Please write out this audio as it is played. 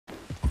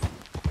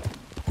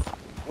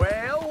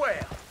Well,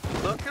 well,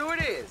 look who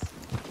it is.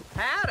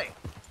 Howdy.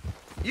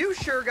 You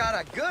sure got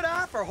a good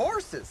eye for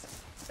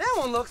horses. That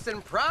one looks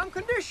in prime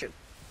condition.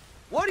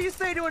 What do you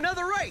say to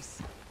another race?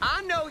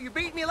 I know you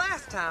beat me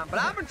last time, but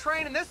I've been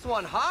training this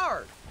one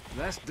hard.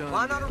 That's done.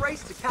 Why not a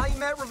race to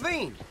Calumet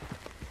Ravine?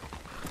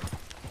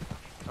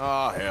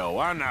 Oh, hell,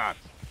 why not?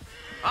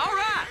 All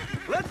right,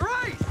 let's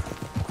race.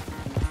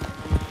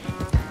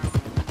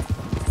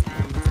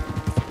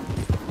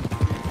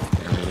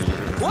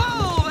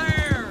 Whoa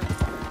there!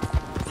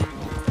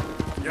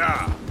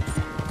 Yeah.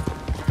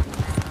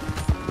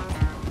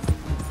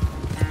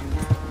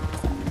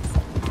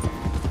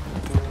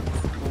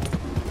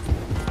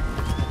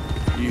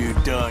 You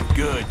done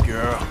good,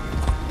 girl.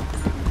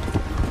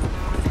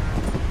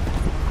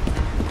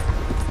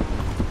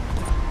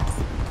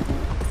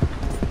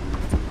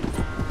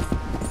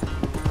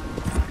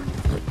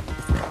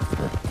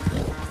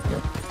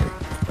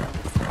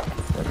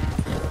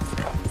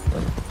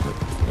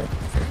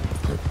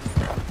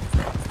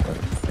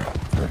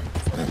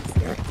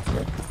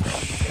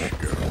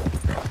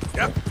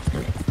 Yep.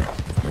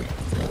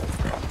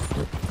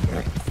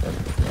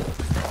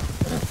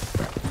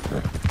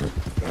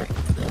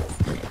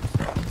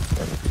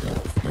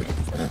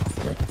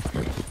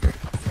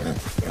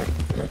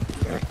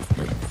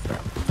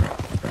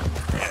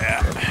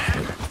 Yeah,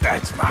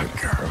 that's my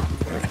girl.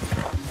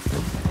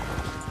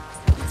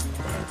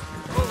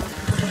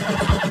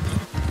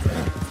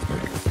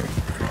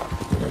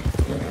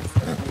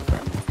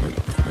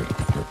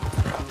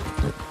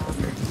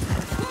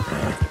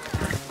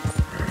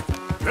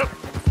 Yep,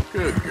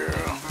 good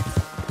girl.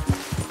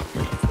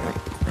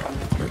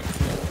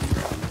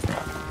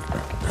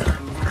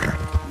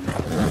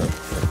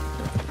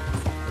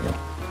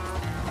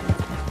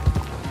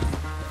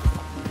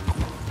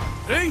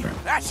 See?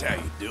 That's how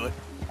you do it.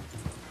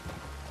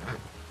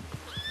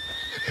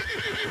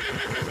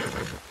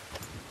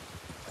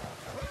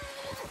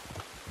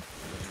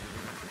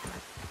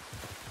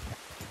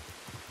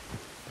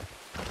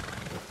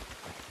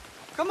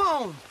 Come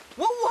on,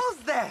 what was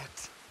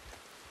that?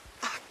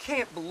 I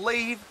can't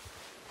believe,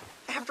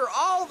 after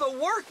all the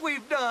work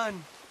we've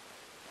done.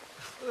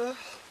 Ugh.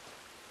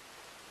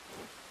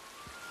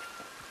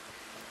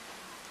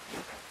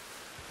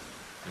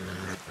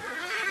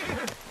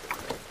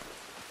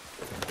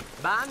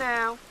 Bye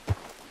now.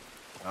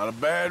 Not a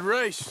bad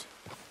race.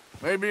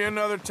 Maybe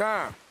another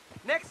time.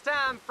 Next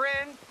time,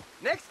 friend.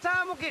 Next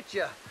time we'll get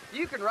you.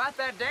 You can write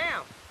that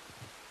down.